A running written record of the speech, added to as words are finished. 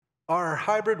Are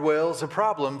hybrid whales a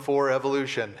problem for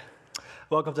evolution?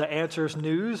 Welcome to Answers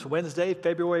News, Wednesday,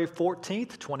 February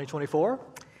 14th, 2024.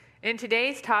 In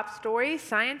today's top story,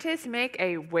 scientists make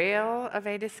a whale of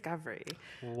a discovery.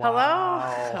 Wow.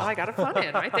 Hello. Oh, I got a pun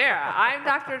in right there. I'm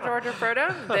Dr. Georgia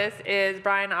Frodom. This is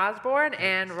Brian Osborne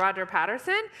and Roger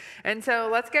Patterson. And so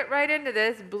let's get right into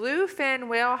this. Bluefin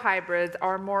whale hybrids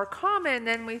are more common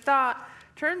than we thought.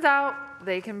 Turns out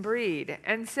they can breed.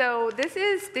 And so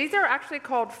these are actually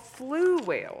called flue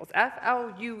whales,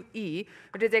 F-L-U-E,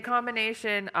 which is a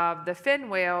combination of the fin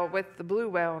whale with the blue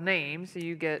whale name, so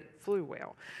you get flue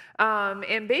whale.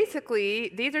 And basically,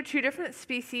 these are two different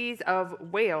species of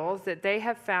whales that they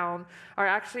have found are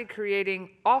actually creating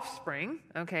offspring.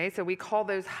 Okay, so we call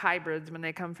those hybrids when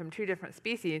they come from two different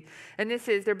species. And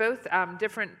they're both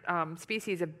different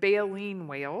species of baleen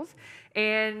whales.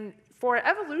 And for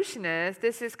evolutionists,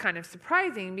 this is kind of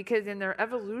surprising because in their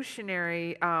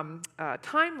evolutionary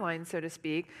timeline, so to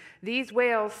speak, these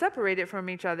whales separated from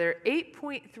each other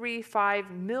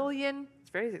 8.35 million, it's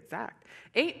very exact,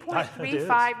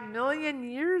 8.35 million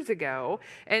years ago.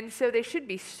 And so they should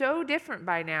be so different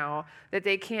by now that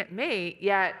they can't mate,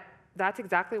 yet that's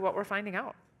exactly what we're finding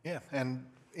out. Yeah, and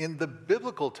in the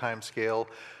biblical time scale,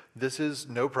 this is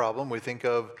no problem. We think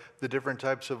of the different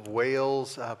types of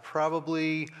whales,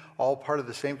 probably all part of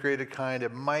the same created kind.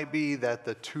 It might be that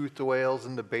the toothed whales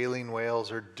and the baleen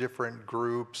whales are different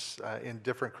groups in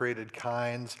different created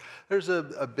kinds. There's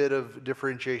a bit of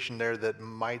differentiation there that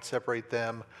might separate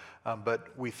them. But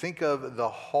we think of the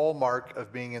hallmark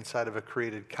of being inside of a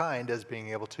created kind as being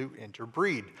able to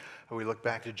interbreed. We look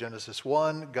back to Genesis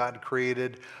 1, God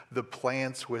created the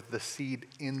plants with the seed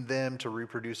in them to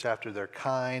reproduce after their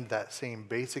kind. That same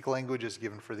basic language is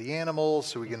given for the animals,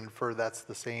 so we can infer that's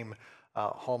the same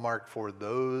hallmark for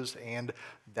those, and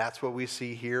that's what we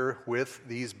see here with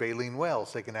these baleen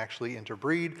whales. They can actually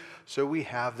interbreed, so we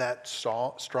have that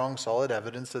strong, solid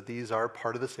evidence that these are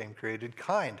part of the same created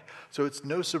kind. So it's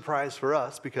no surprise for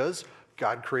us because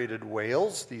God created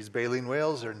whales. These baleen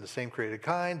whales are in the same created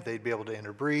kind. They'd be able to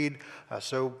interbreed,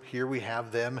 so here we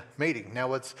have them mating. Now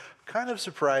what's kind of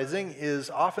surprising is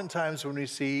oftentimes when we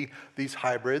see these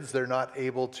hybrids, they're not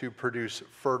able to produce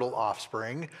fertile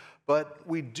offspring. But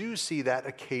we do see that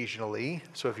occasionally.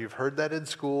 So if you've heard that in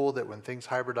school, that when things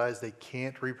hybridize, they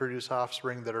can't reproduce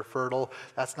offspring that are fertile,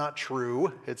 that's not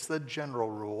true. It's the general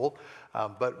rule.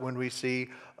 But when we see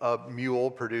a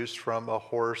mule produced from a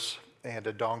horse and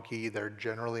a donkey, they're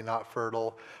generally not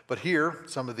fertile. But here,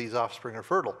 some of these offspring are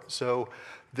fertile. So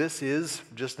this is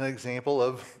just an example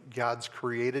of God's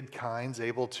created kinds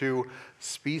able to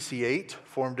speciate,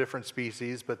 form different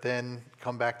species, but then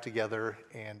come back together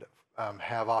and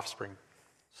have offspring.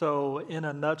 So in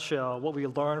a nutshell, what we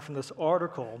learned from this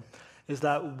article is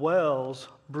that whales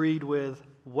breed with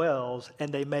whales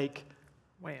and they make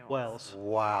whales.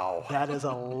 Wow. That is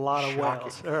a lot of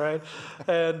whales, all right?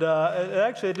 And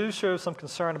actually, I do show some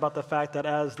concern about the fact that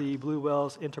as the blue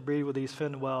whales interbreed with these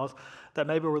fin whales, that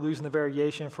maybe we're losing the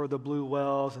variation for the blue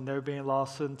whales and they're being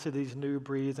lost into these new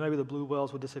breeds. Maybe the blue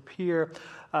whales would disappear,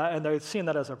 and they're seeing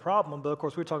that as a problem. But of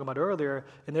course, we were talking about earlier,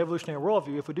 in the evolutionary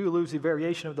worldview, if we do lose the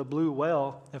variation of the blue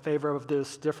whale in favor of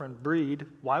this different breed,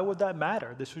 why would that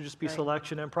matter? This would just be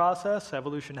selection in process,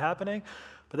 evolution happening.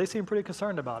 But they seem pretty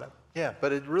concerned about it. Yeah,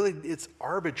 but it's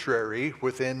arbitrary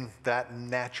within that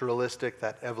naturalistic,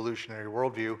 that evolutionary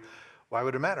worldview. Why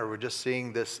would it matter? We're just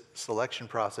seeing this selection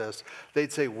process.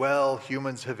 They'd say, well,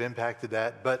 humans have impacted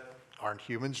that, but aren't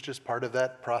humans just part of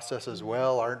that process as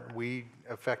well? Aren't we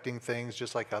affecting things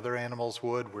just like other animals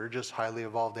would? We're just highly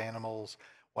evolved animals.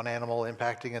 One animal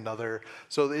impacting another.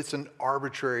 So it's an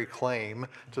arbitrary claim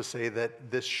to say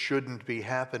that this shouldn't be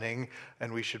happening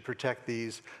and we should protect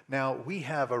these. Now, we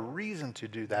have a reason to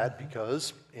do that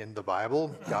because in the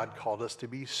Bible, God called us to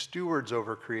be stewards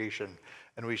over creation.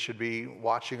 And we should be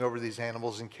watching over these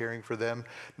animals and caring for them.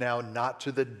 Now, not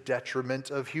to the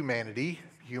detriment of humanity.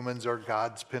 Humans are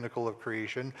God's pinnacle of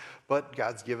creation. But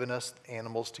God's given us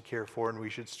animals to care for and we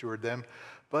should steward them.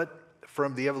 But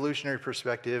from the evolutionary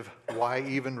perspective, why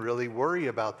even really worry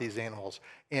about these animals?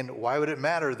 And why would it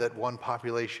matter that one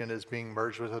population is being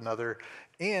merged with another?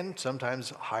 And sometimes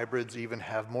hybrids even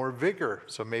have more vigor.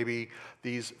 So maybe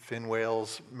these fin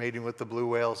whales mating with the blue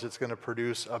whales, it's going to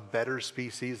produce a better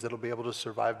species that'll be able to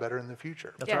survive better in the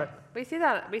future. That's right. We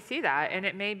see that, and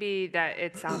it may be that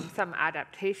it's some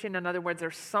adaptation. In other words,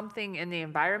 there's something in the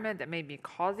environment that may be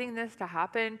causing this to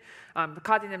happen,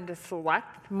 causing them to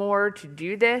select more to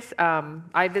do this.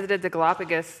 I visited the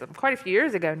Galapagos quite a few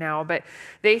years ago now, but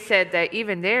they said that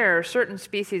even saying there, certain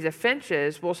species of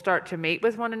finches will start to mate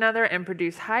with one another and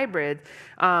produce hybrids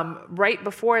right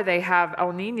before they have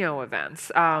El Nino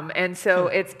events. And so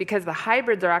it's because the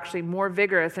hybrids are actually more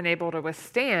vigorous and able to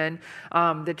withstand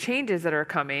the changes that are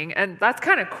coming. And that's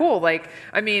kind of cool. Like,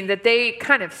 I mean, that they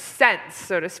kind of sense,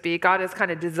 so to speak. God has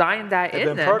kind of designed that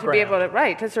in them to be able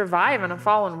to, to survive in a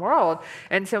fallen world.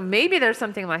 And so maybe there's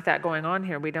something like that going on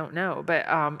here. We don't know. But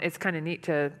it's kind of neat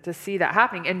to see that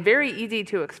happening and very easy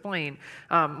to explain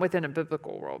within a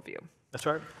biblical worldview. That's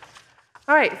right.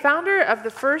 All right, founder of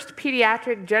the first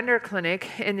pediatric gender clinic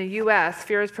in the U.S.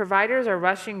 fears providers are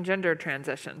rushing gender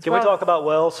transitions. Can we talk about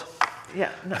wells? Yeah.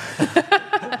 No.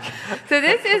 So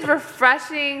this is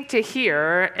refreshing to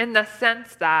hear in the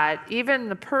sense that even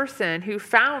the person who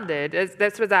founded,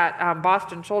 this was at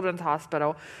Boston Children's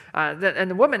Hospital,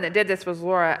 and the woman that did this was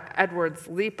Laura Edwards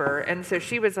Leeper, and so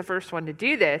she was the first one to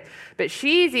do this. But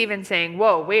she's even saying,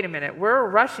 whoa, wait a minute, we're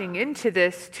rushing into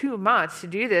this too much to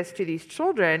do this to these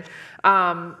children.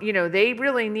 They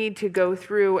really need to go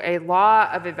through a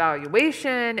law of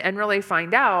evaluation and really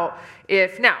find out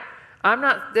if, now, I'm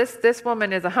not, this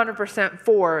woman is 100%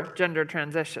 for gender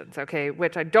transitions, okay,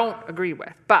 which I don't agree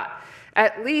with. But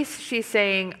at least she's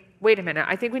saying, wait a minute,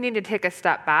 I think we need to take a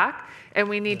step back and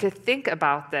we need to think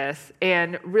about this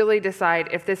and really decide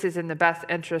if this is in the best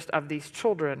interest of these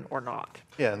children or not.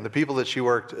 Yeah, and the people that she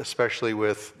worked especially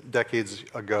with decades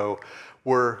ago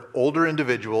were older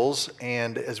individuals.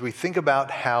 And as we think about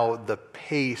how the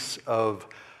pace of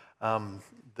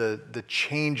the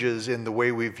changes in the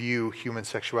way we view human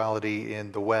sexuality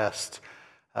in the West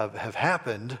have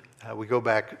happened, we go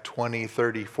back 20,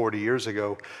 30, 40 years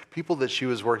ago, people that she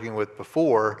was working with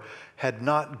before had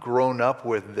not grown up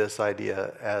with this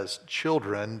idea as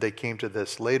children. They came to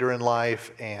this later in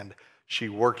life, and she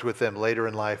worked with them later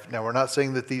in life. Now, we're not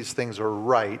saying that these things are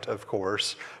right, of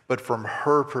course, but from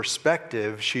her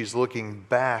perspective, she's looking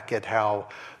back at how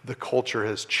the culture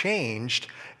has changed,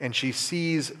 and she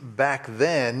sees back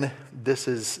then this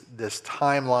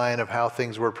timeline of how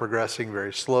things were progressing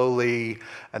very slowly,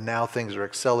 and now things are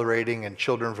accelerating, and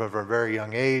children from a very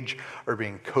young age are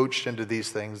being coached into these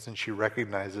things, and she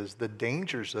recognizes the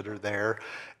dangers that are there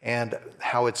and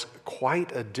how it's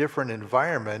quite a different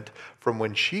environment from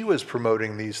when she was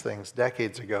promoting these things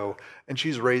decades ago, and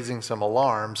she's raising some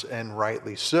alarms, and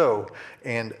rightly so.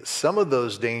 And some of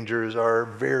those dangers are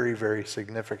very, very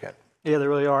significant. Yeah, they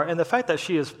really are. And the fact that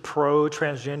she is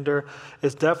pro-transgender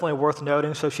is definitely worth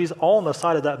noting. So she's on the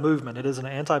side of that movement. It is an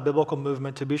anti-biblical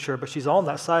movement, to be sure, but she's on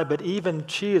that side. But even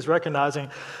she is recognizing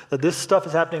that this stuff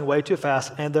is happening way too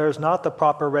fast, and there's not the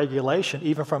proper regulation,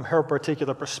 even from her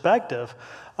particular perspective,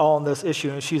 on this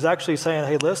issue. And she's actually saying,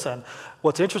 hey, listen,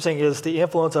 what's interesting is the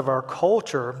influence of our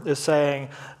culture is saying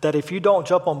that if you don't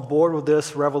jump on board with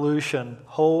this revolution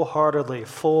wholeheartedly,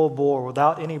 full bore,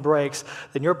 without any breaks,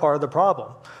 then you're part of the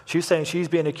problem. She's saying she's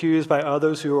being accused by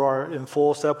others who are in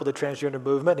full step with the transgender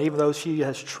movement, and even though she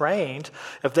has trained,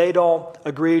 if they don't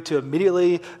agree to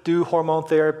immediately do hormone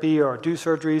therapy or do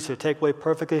surgeries to take away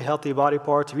perfectly healthy body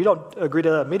parts, if you don't agree to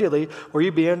that immediately, well,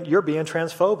 you're being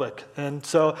transphobic. And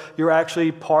so you're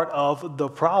actually part of the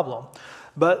problem.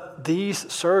 But these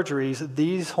surgeries,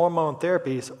 these hormone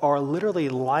therapies are literally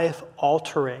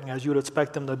life-altering, as you would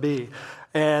expect them to be.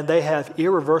 And they have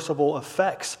irreversible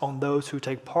effects on those who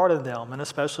take part in them, and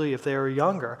especially if they are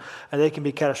younger. And they can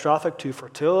be catastrophic to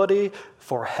fertility,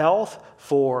 for health,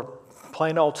 for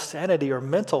plain old sanity or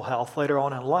mental health later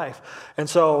on in life. And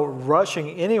so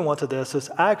rushing anyone to this is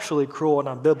actually cruel and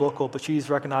unbiblical, but she's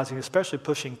recognizing, especially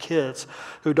pushing kids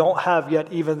who don't have yet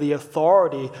even the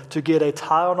authority to get a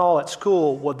Tylenol at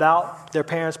school without their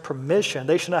parents' permission.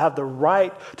 They should not have the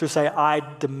right to say, I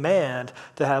demand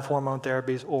to have hormone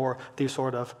therapies or these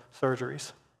sort of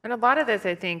surgeries. And a lot of this,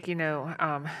 I think,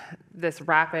 this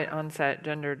rapid onset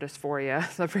gender dysphoria,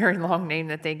 it's a very long name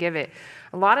that they give it.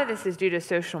 A lot of this is due to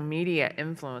social media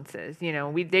influences.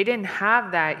 They didn't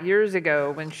have that years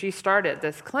ago when she started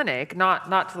this clinic,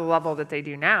 not to the level that they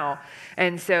do now.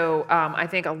 And so I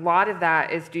think a lot of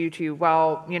that is due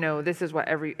to, this is what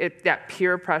that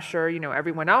peer pressure,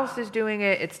 everyone else is doing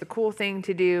it. It's the cool thing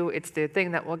to do. It's the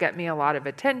thing that will get me a lot of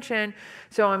attention.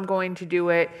 So I'm going to do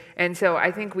it. And so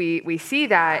I think we see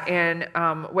that. And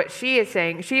what she is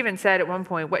saying, she even said at one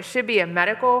point, what should be a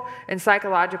medical and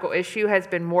psychological issue has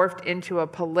been morphed into a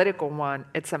political one.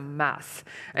 It's a mess.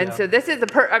 And so this is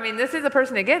this is a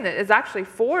person, again, that is actually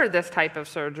for this type of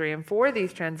surgery and for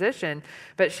these transition.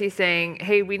 But she's saying,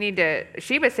 hey,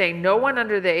 she was saying no one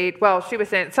under the age,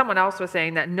 someone else was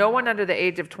saying that no one under the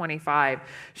age of 25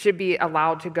 should be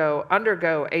allowed to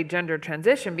undergo a gender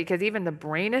transition, because even the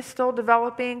brain is still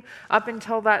developing up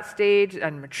until that stage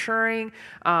and maturing.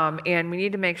 And we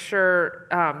need to make sure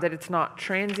that it's not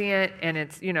transient and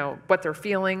it's, what they're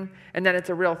feeling, and that it's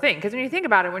a real thing. Because when you think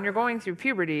about it, when you're going through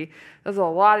puberty, there's a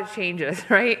lot of changes,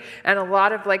 right? And a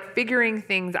lot of figuring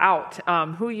things out,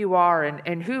 who you are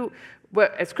and who,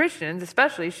 as Christians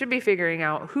especially, should be figuring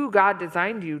out who God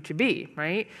designed you to be,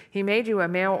 right? He made you a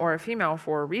male or a female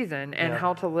for a reason, and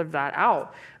how to live that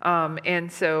out.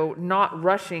 And so not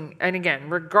rushing, and again,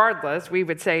 regardless, we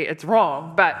would say it's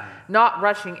wrong, but not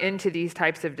rushing into these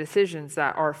types of decisions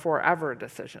that are forever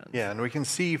decisions. Yeah, and we can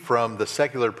see from the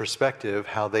secular perspective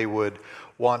how they would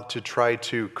want to try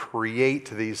to create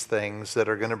these things that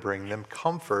are going to bring them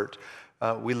comfort.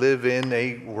 We live in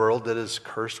a world that is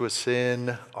cursed with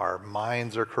sin. Our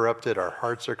minds are corrupted. Our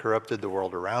hearts are corrupted. The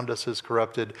world around us is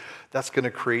corrupted. That's going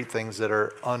to create things that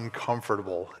are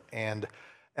uncomfortable. And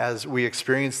as we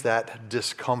experience that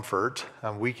discomfort,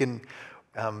 we can,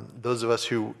 those of us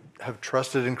who have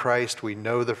trusted in Christ, we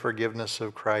know the forgiveness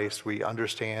of Christ, we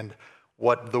understand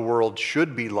what the world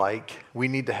should be like, we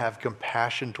need to have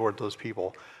compassion toward those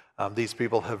people. These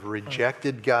people have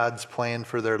rejected God's plan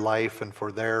for their life and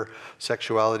for their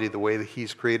sexuality the way that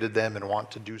He's created them, and want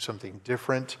to do something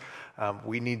different.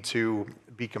 We need to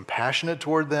be compassionate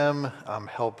toward them,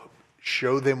 help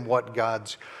show them what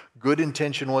God's good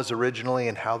intention was originally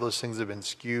and how those things have been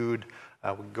skewed.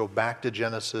 We go back to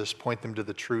Genesis, point them to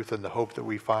the truth and the hope that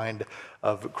we find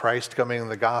of Christ coming in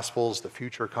the Gospels, the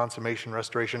future consummation,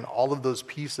 restoration, all of those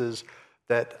pieces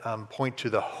that point to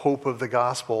the hope of the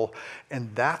gospel,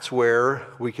 and that's where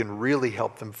we can really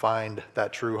help them find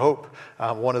that true hope.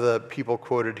 One of the people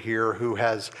quoted here who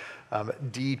has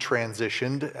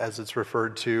detransitioned, as it's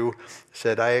referred to,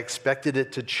 said, "I expected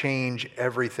it to change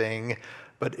everything,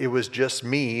 but it was just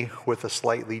me with a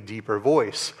slightly deeper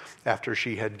voice after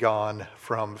she had gone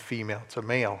from female to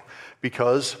male,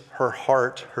 because her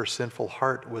heart, her sinful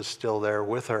heart, was still there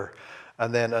with her."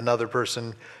 And then another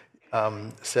person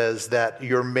says that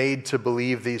you're made to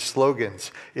believe these slogans.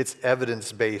 It's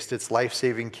evidence-based, it's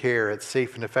life-saving care, it's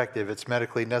safe and effective, it's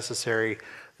medically necessary,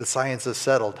 the science is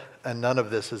settled, and none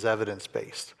of this is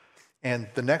evidence-based. And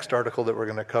the next article that we're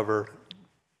going to cover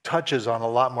touches on a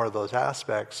lot more of those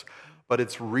aspects, but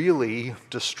it's really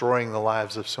destroying the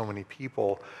lives of so many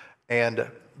people. And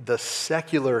the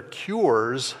secular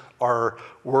cures are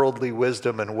worldly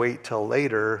wisdom and wait till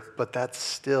later, but that's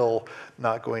still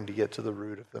not going to get to the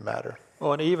root of the matter.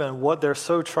 Well, and even what they're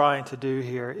so trying to do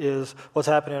here is what's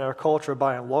happening in our culture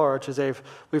by and large is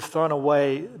we've thrown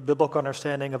away biblical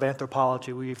understanding of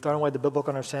anthropology. We've thrown away the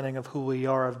biblical understanding of who we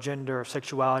are, of gender, of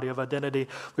sexuality, of identity.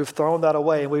 We've thrown that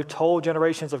away, and we've told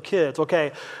generations of kids,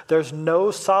 okay, there's no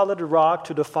solid rock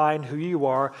to define who you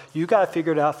are. You got to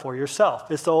figure it out for yourself.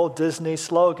 It's the old Disney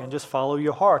slogan, just follow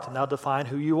your heart, and that'll define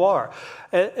who you are.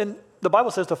 And the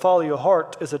Bible says to follow your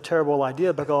heart is a terrible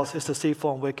idea because it's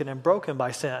deceitful and wicked and broken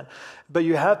by sin. But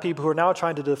you have people who are now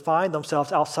trying to define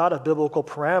themselves outside of biblical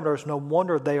parameters. No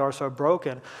wonder they are so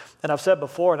broken. And I've said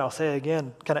before, and I'll say it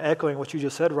again, kind of echoing what you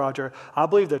just said, Roger, I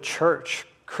believe the church,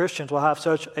 Christians, will have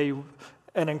such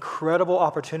an incredible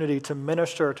opportunity to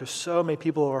minister to so many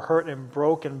people who are hurt and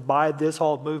broken by this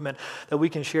whole movement, that we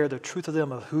can share the truth of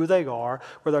them of who they are,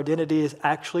 where their identity is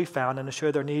actually found, and to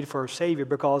share their need for a Savior,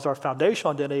 because our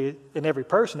foundational identity in every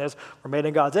person is we're made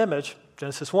in God's image,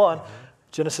 Genesis 1.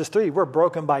 Genesis 3, we're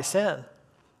broken by sin.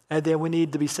 And then we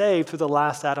need to be saved through the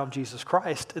last Adam, Jesus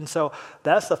Christ. And so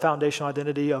that's the foundational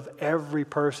identity of every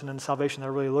person in salvation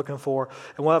they're really looking for.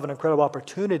 And we'll have an incredible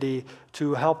opportunity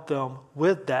to help them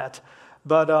with that.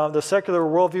 But the secular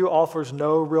worldview offers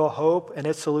no real hope, and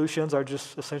its solutions are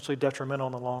just essentially detrimental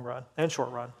in the long run and short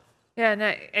run. Yeah, and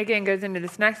that again goes into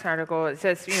this next article. It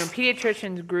says,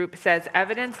 pediatricians group says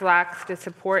evidence lacks to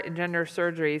support gender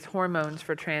surgeries, hormones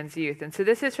for trans youth. And so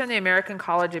this is from the American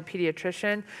College of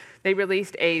Pediatricians. They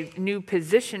released a new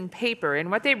position paper, and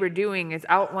what they were doing is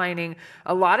outlining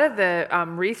a lot of the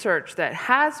research that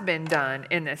has been done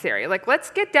in this area. Like, let's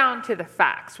get down to the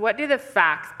facts. What do the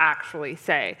facts actually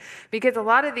say? Because a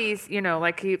lot of these,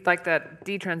 like that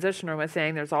detransitioner was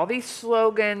saying, there's all these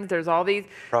slogans, there's all these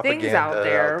things out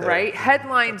there, right?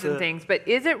 Headlines and things, but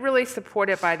is it really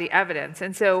supported by the evidence?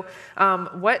 And so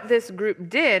what this group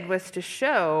did was to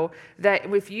show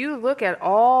that if you look at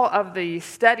all of the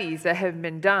studies that have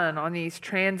been done done on these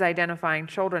trans-identifying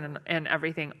children and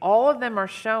everything, all of them are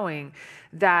showing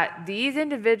that these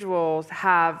individuals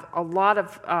have a lot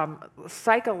of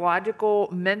psychological,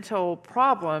 mental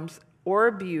problems or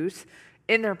abuse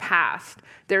in their past.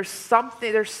 There's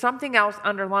something else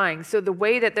underlying. So the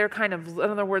way that they're kind of, in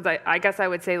other words, I guess I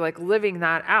would say like living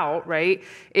that out, right,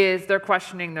 is they're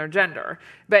questioning their gender.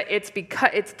 But it's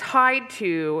because it's tied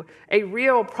to a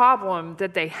real problem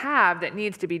that they have that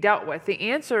needs to be dealt with.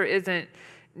 The answer isn't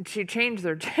to change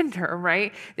their gender,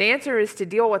 right? The answer is to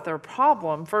deal with their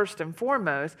problem first and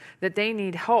foremost that they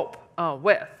need help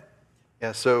with.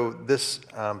 Yeah, so this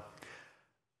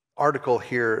article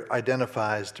here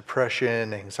identifies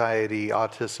depression, anxiety,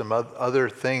 autism, other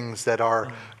things that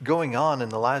are going on in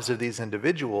the lives of these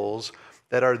individuals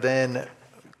that are then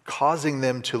causing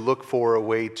them to look for a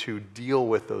way to deal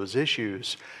with those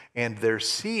issues. And they're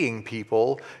seeing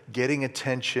people getting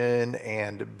attention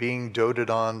and being doted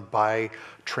on by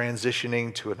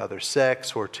transitioning to another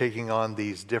sex or taking on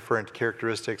these different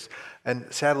characteristics. And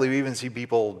sadly, we even see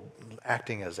people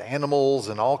acting as animals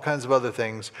and all kinds of other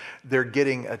things. They're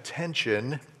getting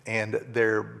attention and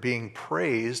they're being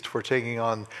praised for taking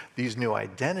on these new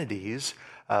identities.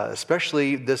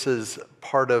 Especially, this is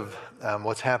part of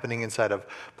what's happening inside of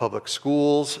public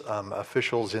schools,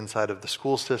 officials inside of the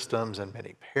school systems, and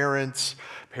many parents.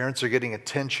 Parents are getting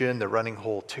attention. They're running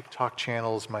whole TikTok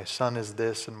channels. My son is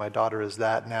this and my daughter is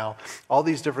that now. All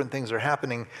these different things are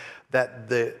happening that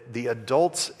the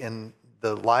adults in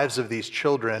the lives of these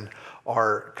children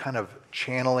are kind of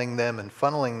channeling them and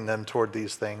funneling them toward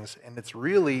these things. And it's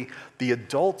really the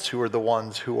adults who are the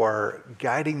ones who are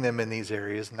guiding them in these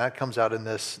areas. And that comes out in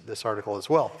this article as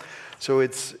well. So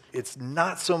it's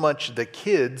not so much the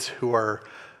kids who are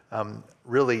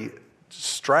really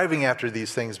striving after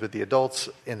these things, but the adults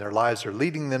in their lives are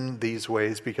leading them these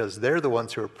ways because they're the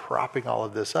ones who are propping all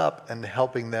of this up and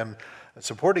helping them,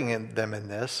 supporting them in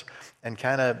this, and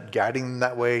kind of guiding them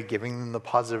that way, giving them the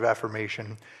positive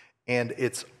affirmation. And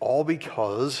it's all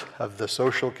because of the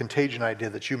social contagion idea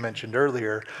that you mentioned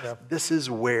earlier. Yep. This is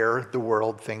where the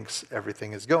world thinks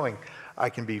everything is going. I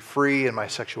can be free in my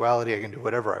sexuality, I can do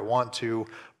whatever I want to,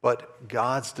 but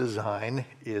God's design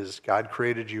is God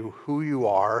created you who you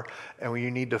are, and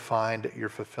you need to find your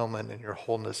fulfillment and your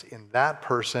wholeness in that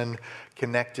person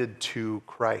connected to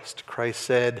Christ. Christ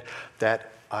said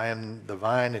that I am the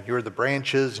vine and you're the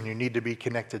branches, and you need to be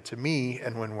connected to me,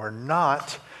 and when we're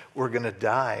not, we're going to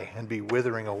die and be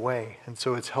withering away. And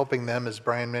so it's helping them, as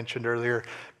Brian mentioned earlier,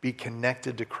 be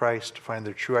connected to Christ, to find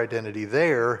their true identity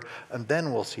there, and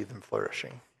then we'll see them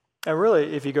flourishing. And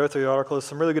really, if you go through the article, there's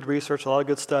some really good research, a lot of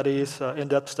good studies,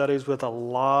 in-depth studies with a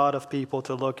lot of people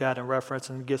to look at and reference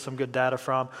and get some good data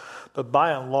from. But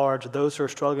by and large, those who are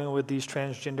struggling with these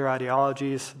transgender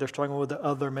ideologies, they're struggling with the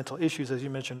other mental issues, as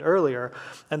you mentioned earlier.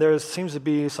 And there seems to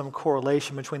be some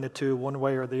correlation between the two, one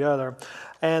way or the other.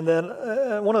 And then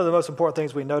one of the most important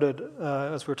things we noted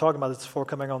as we were talking about this before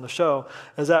coming on the show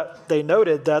is that they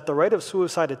noted that the rate of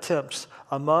suicide attempts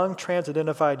among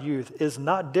trans-identified youth is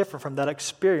not different from that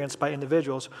experienced by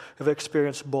individuals who have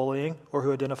experienced bullying or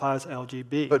who identify as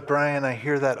LGBT. But Brian, I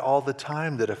hear that all the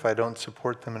time, that if I don't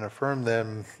support them and affirm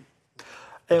them,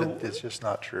 it's just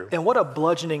not true. And what a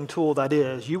bludgeoning tool that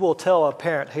is. You will tell a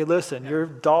parent, hey, listen, your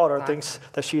daughter thinks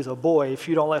that she's a boy. If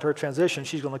you don't let her transition,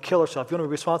 she's going to kill herself. You want to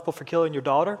be responsible for killing your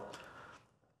daughter?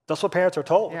 That's what parents are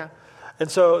told. Yeah.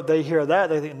 And so they hear that.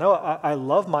 They think, no, I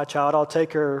love my child. I'll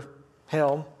take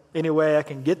him, any way I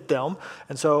can get them.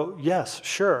 And so, yes,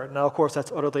 sure. Now, of course,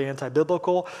 that's utterly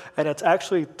anti-biblical, and it's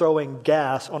actually throwing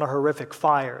gas on a horrific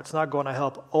fire. It's not going to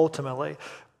help ultimately.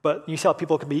 But you see how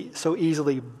people can be so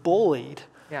easily bullied.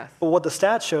 Yes. But what the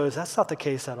stats show is that's not the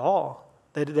case at all.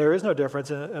 There is no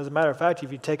difference. And as a matter of fact,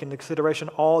 if you take into consideration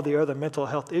all the other mental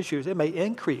health issues, it may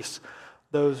increase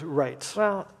those rates.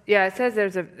 Well, yeah, it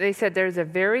says they said there's a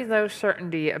very low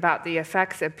certainty about the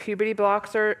effects of puberty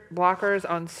blockers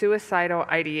on suicidal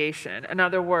ideation. In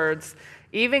other words,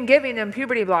 even giving them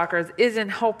puberty blockers isn't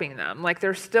helping them. Like,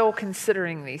 they're still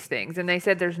considering these things. And they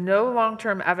said there's no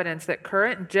long-term evidence that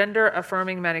current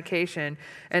gender-affirming medication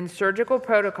and surgical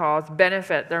protocols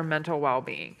benefit their mental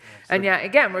well-being. And yet,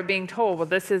 again, we're being told, well,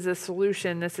 this is a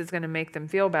solution, this is going to make them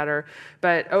feel better.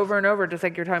 But over and over, just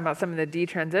like you're talking about some of the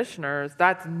detransitioners,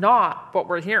 that's not what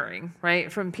we're hearing,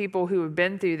 right? From people who have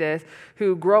been through this,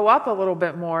 who grow up a little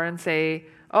bit more and say,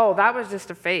 oh, that was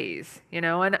just a phase, you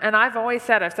know? And I've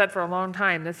said for a long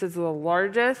time, this is the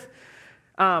largest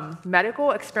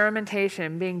medical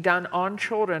experimentation being done on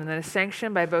children that is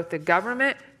sanctioned by both the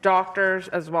government, doctors,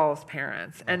 as well as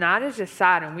parents. And that is just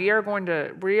sad. And we are going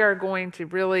to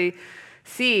really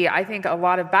see, I think, a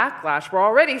lot of backlash. We're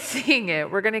already seeing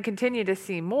it. We're going to continue to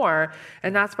see more.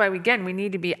 And that's why, again, we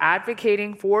need to be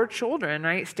advocating for children,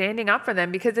 right? Standing up for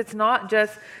them, because it's not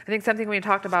just, I think something we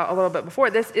talked about a little bit before,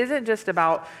 this isn't just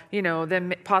about,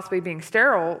 them possibly being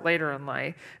sterile later in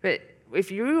life, but if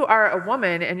you are a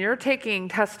woman and you're taking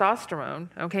testosterone,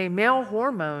 okay, male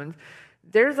hormones,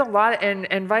 there's a lot,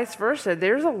 and vice versa,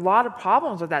 there's a lot of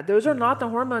problems with that. Those are not the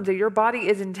hormones that your body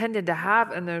is intended to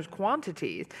have in those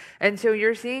quantities. And so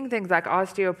you're seeing things like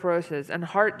osteoporosis and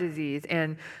heart disease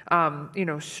and,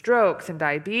 strokes and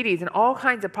diabetes and all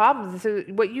kinds of problems. And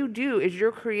so what you do is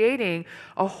you're creating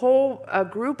a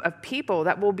group of people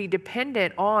that will be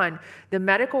dependent on the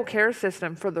medical care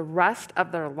system for the rest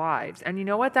of their lives. And you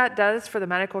know what that does for the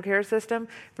medical care system?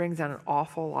 Brings in an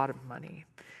awful lot of money.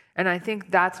 And I think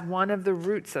that's one of the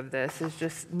roots of this, is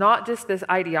just not just this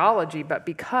ideology, but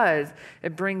because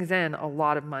it brings in a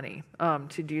lot of money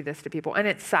to do this to people. And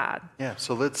it's sad. Yeah,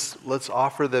 so let's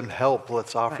offer them help.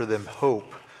 Let's offer them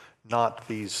hope, not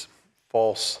these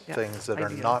false things that are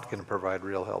not going to provide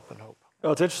real help and hope.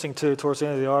 Well, it's interesting, too, towards the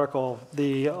end of the article,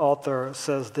 the author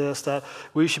says this, that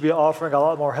we should be offering a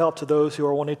lot more help to those who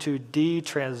are wanting to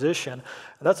detransition.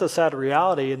 And that's a sad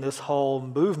reality in this whole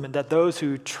movement, that those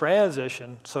who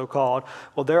transition, so-called,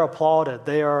 well, they're applauded,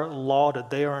 they are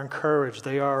lauded, they are encouraged,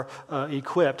 they are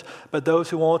equipped. But those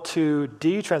who want to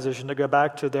detransition, to go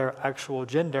back to their actual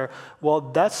gender, well,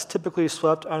 that's typically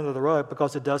swept under the rug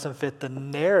because it doesn't fit the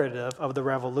narrative of the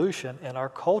revolution in our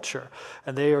culture.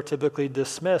 And they are typically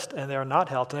dismissed, and they're not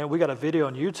helped. And we got a video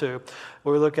on YouTube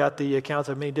where we look at the accounts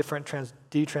of many different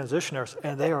detransitioners,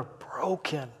 and they are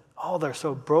broken. Oh, they're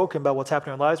so broken by what's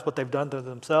happening in their lives, what they've done to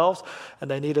themselves, and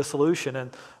they need a solution. And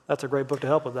that's a great book to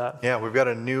help with that. Yeah, we've got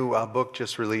a new book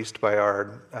just released by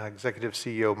our executive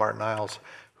CEO, Martin Iles,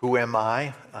 Who Am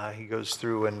I? He goes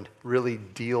through and really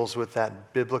deals with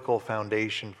that biblical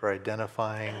foundation for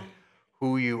identifying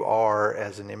who you are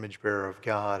as an image bearer of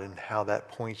God and how that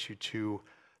points you to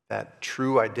that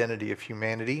true identity of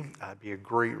humanity. Be a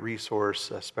great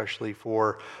resource, especially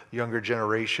for the younger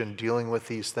generation dealing with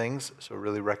these things. So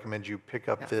really recommend you pick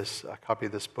up this copy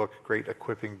of this book, great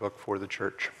equipping book for the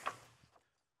church.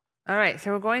 All right,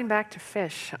 so we're going back to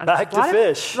fish. Back to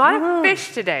fish. A lot of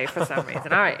fish today for some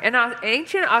reason. All right, an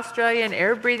ancient Australian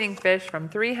air-breathing fish from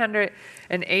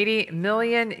 380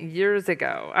 million years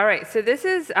ago. All right, so this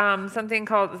is something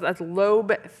called a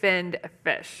lobe-finned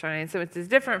fish. All right, so it's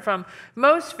different from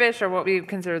most fish, or what we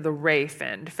consider the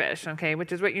ray-finned fish, okay,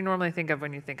 which is what you normally think of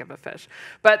when you think of a fish.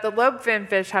 But the lobe-finned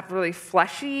fish have really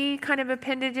fleshy kind of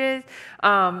appendages,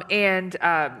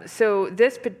 so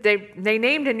this they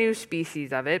named a new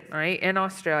species of it, right, in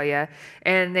Australia,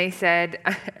 and they said,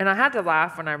 and I had to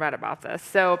laugh when I read about this.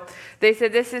 So they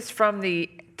said this is from the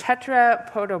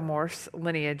Tetrapodomorphs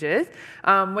lineages,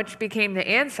 which became the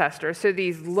ancestors. So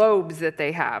these lobes that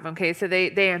they have, okay, so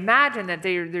they imagine that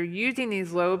they're using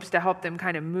these lobes to help them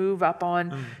kind of move up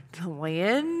on to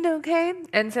land, okay?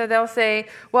 And so they'll say,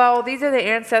 well, these are the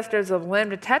ancestors of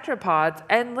limbed tetrapods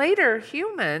and later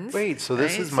humans. Wait, so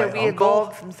this is my uncle? So we uncle?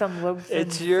 Evolved from some lobe.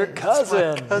 It's your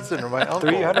cousin. It's my cousin or my uncle.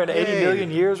 380 million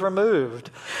years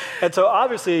removed. And so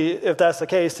obviously, if that's the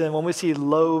case, then when we see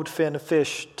lobed-finned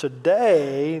fish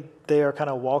today, they are kind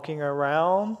of walking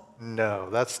around. No,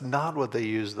 that's not what they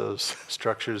use those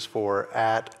structures for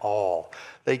at all.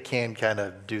 They can kind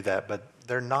of do that, but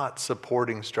they're not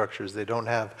supporting structures. They don't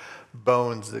have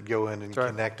bones that go in and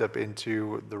connect up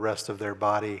into the rest of their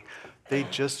body. They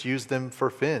just use them for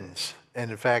fins. And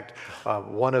in fact,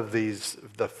 one of these,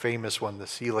 the famous one, the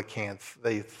coelacanth,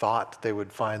 they thought they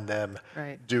would find them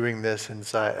doing this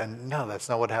inside. And no, that's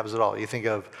not what happens at all. You think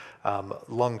of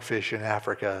lungfish in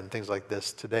Africa and things like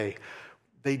this today.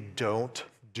 They don't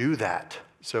do that.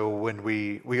 So when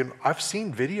I've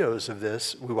seen videos of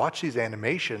this. We watch these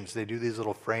animations. They do these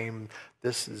little frame.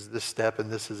 This is this step and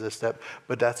this is this step.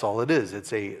 But that's all it is.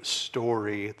 It's a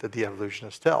story that the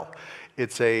evolutionists tell.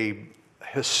 It's a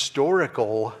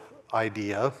historical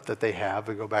idea that they have.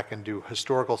 They go back and do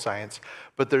historical science,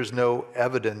 but there's no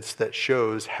evidence that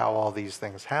shows how all these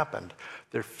things happened.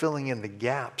 They're filling in the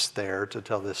gaps there to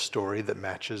tell this story that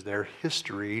matches their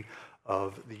history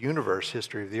of the universe,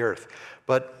 history of the earth.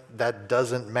 But that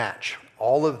doesn't match.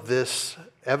 All of this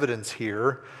evidence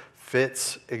here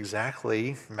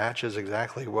matches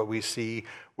exactly what we see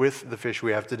with the fish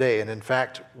we have today. And in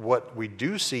fact, what we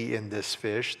do see in this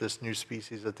fish, this new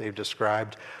species that they've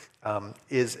described,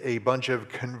 is a bunch of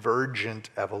convergent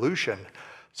evolution.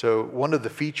 So one of the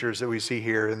features that we see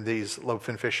here in these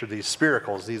lobe-finned fish are these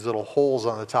spiracles, these little holes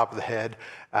on the top of the head.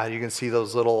 You can see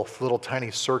those little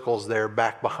tiny circles there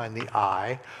back behind the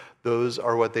eye. those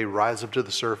are what they rise up to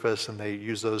the surface, and they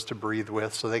use those to breathe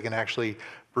with, so they can actually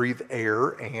breathe air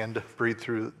and breathe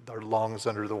through their lungs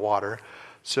under the water.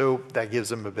 So that gives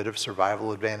them a bit of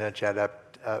survival advantage,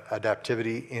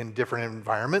 adaptivity in different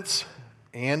environments.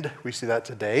 And we see that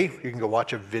today. You can go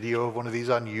watch a video of one of these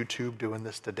on YouTube doing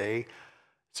this today.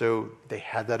 So they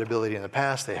had that ability in the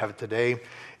past, they have it today.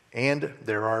 And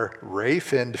there are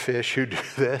ray-finned fish who do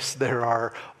this. There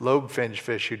are lobe-finned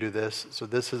fish who do this. So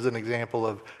this is an example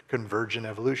of convergent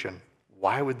evolution.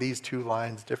 Why would these two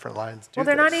lines, different lines, do this? Well,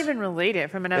 they're not even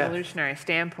related from an evolutionary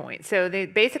standpoint. So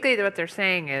basically what they're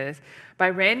saying is, by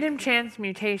random chance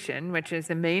mutation, which is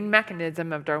the main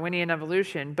mechanism of Darwinian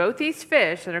evolution, both these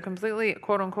fish that are completely,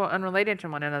 quote-unquote, unrelated to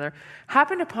one another,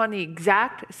 happened upon the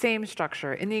exact same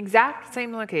structure, in the exact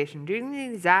same location, doing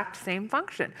the exact same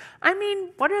function. I mean,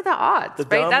 what are the odds,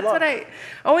 right? That's what I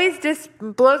always just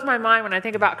blows my mind when I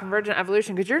think about convergent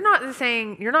evolution, because you're not just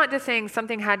saying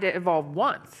something had to evolve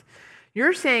once.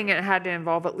 You're saying it had to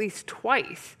evolve at least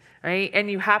twice, right?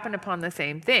 And you happen upon the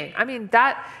same thing. I mean,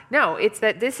 it's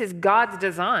that this is God's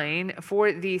design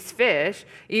for these fish,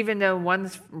 even though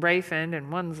one's ray-finned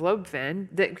and one's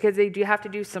lobe-finned, because they do have to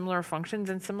do similar functions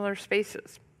in similar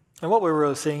spaces. And what we're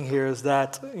really seeing here is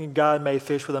that God made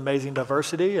fish with amazing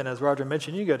diversity. And as Roger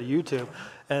mentioned, you go to YouTube,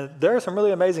 and there are some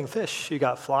really amazing fish. You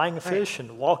got flying fish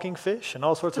and walking fish and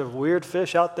all sorts of weird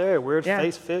fish out there, weird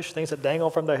face fish, things that dangle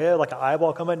from their head, like an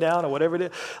eyeball coming down or whatever it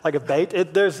is, like a bait.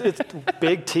 It's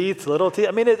big teeth, little teeth.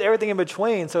 I mean, it's everything in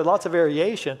between, so lots of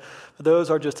variation. But those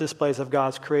are just displays of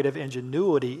God's creative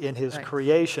ingenuity in his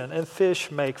creation. And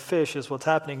fish make fish is what's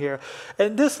happening here.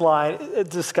 And this line,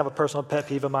 it's just kind of a personal pet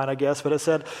peeve of mine, I guess, but it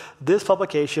said, this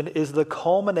publication is the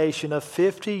culmination of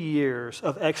 50 years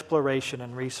of exploration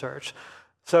and research.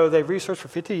 So they've researched for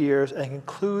 50 years and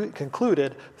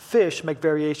concluded fish make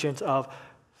variations of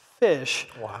fish.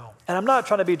 Wow. And I'm not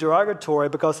trying to be derogatory,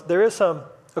 because there is some,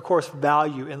 of course,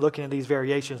 value in looking at these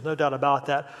variations, no doubt about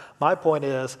that. My point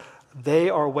is, they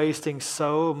are wasting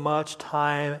so much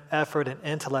time, effort, and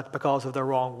intellect because of their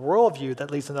wrong worldview that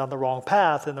leads them down the wrong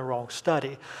path in the wrong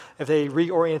study. If they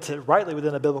reorient it rightly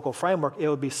within a biblical framework, it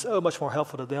would be so much more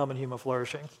helpful to them in human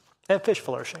flourishing and fish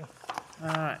flourishing. All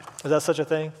right. Is that such a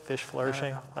thing? Fish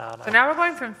flourishing? I don't know. So now we're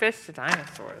going from fish to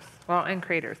dinosaurs. Well, and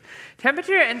craters.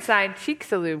 Temperature inside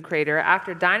Chicxulub crater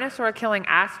after dinosaur-killing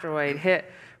asteroid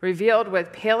hit revealed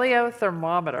with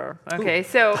paleothermometer. Okay,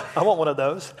 so I want one of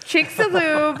those.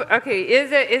 Chicxulub,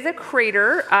 is a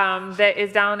crater that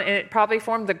is down, and it probably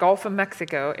formed the Gulf of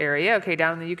Mexico area,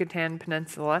 down in the Yucatan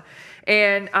Peninsula.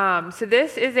 And so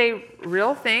this is a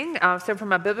real thing. So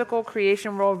from a biblical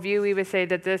creation worldview, we would say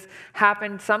that this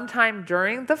happened sometime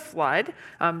during the flood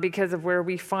because of where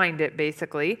we find it,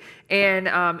 basically. And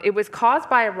it was caused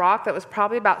by a rock that was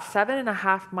probably about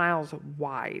 7.5 miles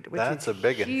wide, which That's is a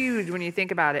big one. huge when you think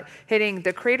about it. Hitting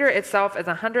the crater itself is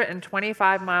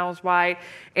 125 miles wide,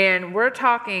 and we're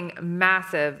talking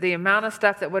massive. The amount of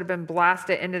stuff that would have been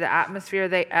blasted into the atmosphere,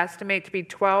 they estimate to be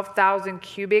 12,000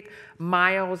 cubic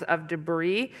miles of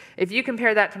debris. If you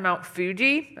compare that to Mount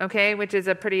Fuji, which is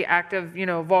a pretty active,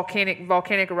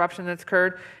 volcanic eruption that's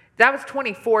occurred, that was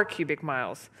 24 cubic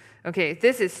miles.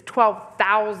 This is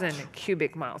 12,000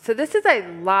 cubic miles. So this is a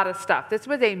lot of stuff. This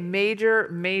was a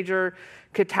major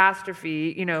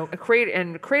catastrophe, a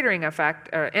cratering effect,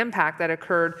 impact that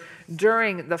occurred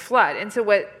during the flood. And so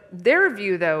what their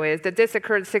view, though, is that this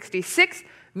occurred 66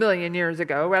 million years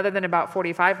ago rather than about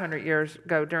 4,500 years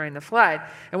ago during the flood.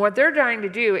 And what they're trying to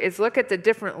do is look at the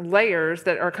different layers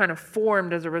that are kind of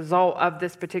formed as a result of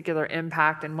this particular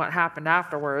impact and what happened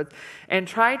afterwards, and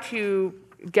try to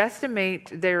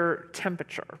guesstimate their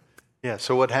temperature. Yeah,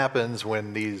 so what happens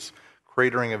when these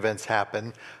cratering events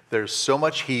happen, there's so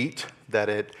much heat that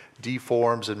it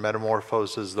deforms and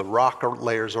metamorphoses the rock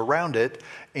layers around it.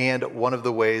 And one of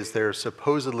the ways they're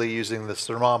supposedly using this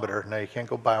thermometer, now you can't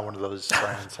go buy one of those,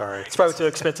 Brian, sorry. It's probably too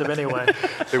expensive anyway.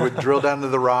 They would drill down to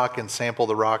the rock and sample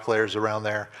the rock layers around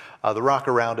there. The rock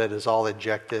around it is all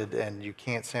ejected, and you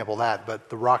can't sample that. But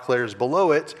the rock layers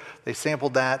below it, they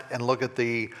sampled that and look at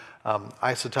the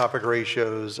isotopic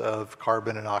ratios of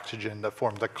carbon and oxygen that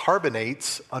form the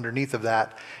carbonates underneath of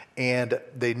that. And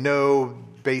they know,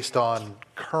 based on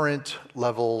current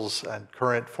levels and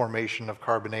current formation of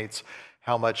carbonates,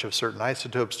 how much of certain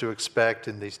isotopes to expect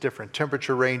in these different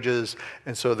temperature ranges.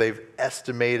 And so they've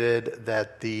estimated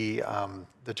that the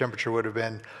temperature would have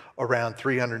been around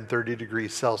 330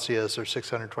 degrees Celsius or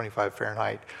 625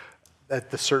 Fahrenheit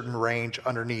at the certain range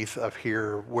underneath of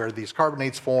here where these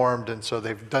carbonates formed. And so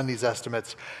they've done these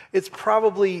estimates. It's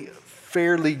probably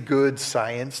fairly good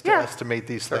science to estimate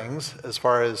these things as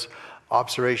far as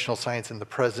observational science in the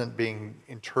present being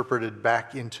interpreted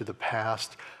back into the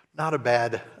past. Not a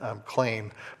bad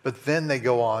claim, but then they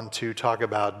go on to talk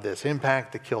about this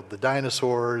impact that killed the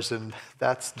dinosaurs, and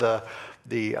that's the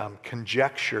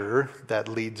conjecture that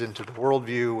leads into the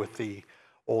worldview with the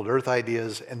old Earth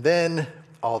ideas, and then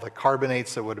all the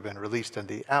carbonates that would have been released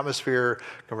into the atmosphere,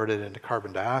 converted into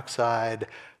carbon dioxide,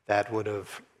 that would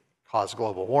have caused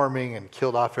global warming and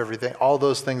killed off everything, all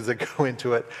those things that go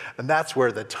into it, and that's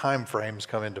where the time frames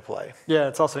come into play. Yeah,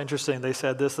 it's also interesting they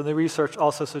said this, and the research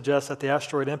also suggests that the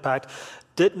asteroid impact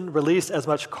didn't release as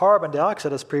much carbon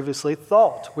dioxide as previously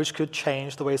thought, which could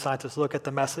change the way scientists look at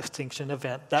the mass extinction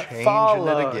event that followed.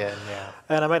 Changing it again, yeah.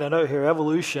 And I made a note here,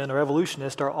 evolution or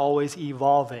evolutionists are always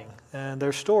evolving, and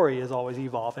their story is always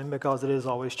evolving because it is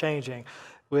always changing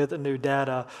with new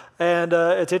data. And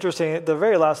it's interesting, the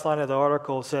very last line of the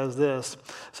article says this: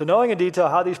 so knowing in detail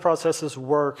how these processes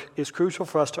work is crucial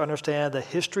for us to understand the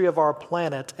history of our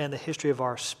planet and the history of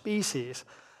our species.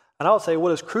 And I would say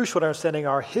what is crucial to understanding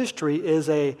our history is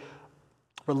a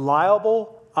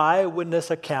reliable eyewitness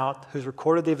account who's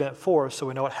recorded the event for us so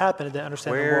we know what happened and then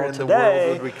understand the Where world in today. the world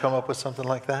would we come up with something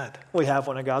like that? We have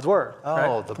one in God's Word. Oh,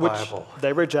 right? the Which Bible.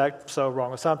 they reject, so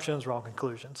wrong assumptions, wrong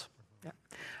conclusions.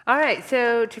 All right,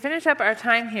 so to finish up our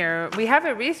time here, we have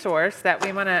a resource that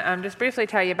we want to just briefly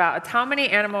tell you about. It's how many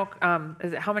animals,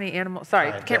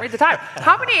 sorry, can't read the time.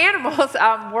 How many animals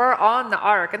were on the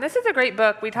ark? And this is a great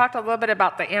book. We talked a little bit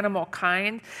about the animal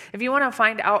kind. If you want to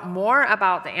find out more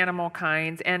about the animal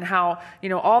kinds and how,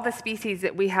 all the species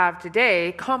that we have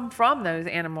today come from those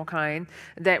animal kind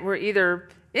that were either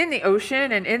in the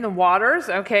ocean and in the waters,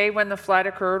 when the flood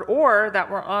occurred, or that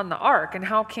were on the ark. And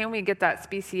how can we get that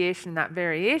speciation, that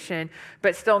variation,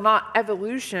 but still not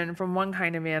evolution from one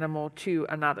kind of animal to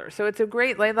another? So it's a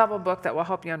great lay-level book that will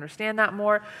help you understand that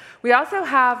more. We also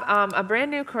have a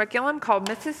brand new curriculum called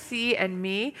Mrs. C and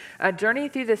Me, A Journey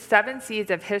Through the 7 Seas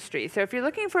of History. So if you're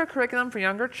looking for a curriculum for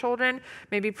younger children,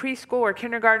 maybe preschool or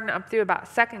kindergarten up through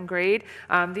about 2nd grade,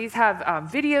 these have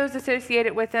videos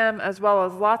associated with them, as well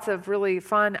as lots of really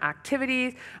fun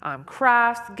activities,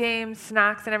 crafts, games,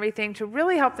 snacks, and everything to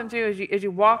really help them through as you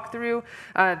walk through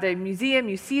the museum.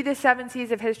 You see the 7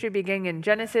 seas of history beginning in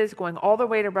Genesis, going all the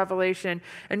way to Revelation,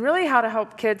 and really how to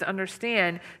help kids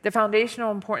understand the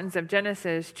foundational importance of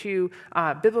Genesis to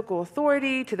biblical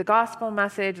authority, to the gospel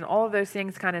message, and all of those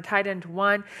things kind of tied into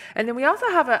one. And then we also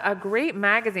have a great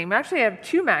magazine. We actually have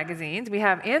 2 magazines. We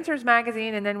have Answers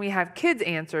Magazine, and then we have Kids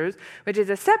Answers, which is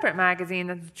a separate magazine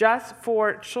that's just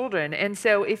for children. And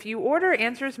so if you order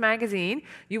Answers Magazine,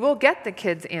 you will get the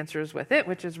kids' answers with it,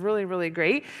 which is really, really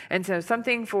great. And so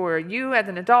something for you as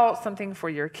an adult, something for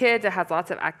your kids. It has lots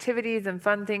of activities and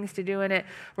fun things to do in it.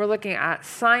 We're looking at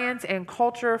science and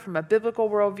culture from a biblical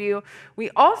worldview.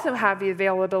 We also have the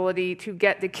availability to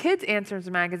get the Kids' Answers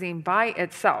Magazine by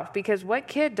itself, because what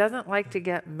kid doesn't like to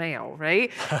get mail,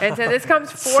 right? And so this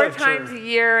comes 4 times a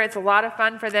year. It's a lot of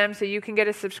fun for them. So you can get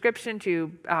a subscription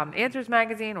to Answers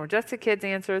Magazine or just the Kids'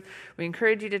 Answers. We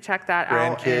encourage you to check that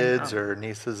out. Grandkids or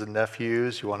nieces and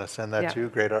nephews, you want to send that to?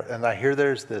 Great. And I hear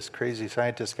there's this crazy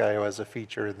scientist guy who has a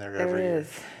feature in there every year. There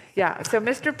is. Yeah, so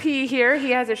Mr. P here, he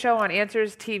has a show on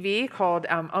Answers TV called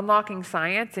Unlocking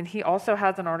Science, and he also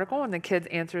has an article in the Kids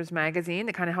Answers magazine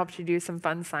that kind of helps you do some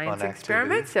fun science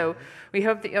experiments. So we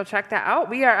hope that you'll check that out.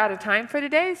 We are out of time for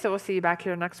today, so we'll see you back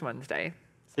here next Wednesday.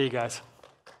 See you guys.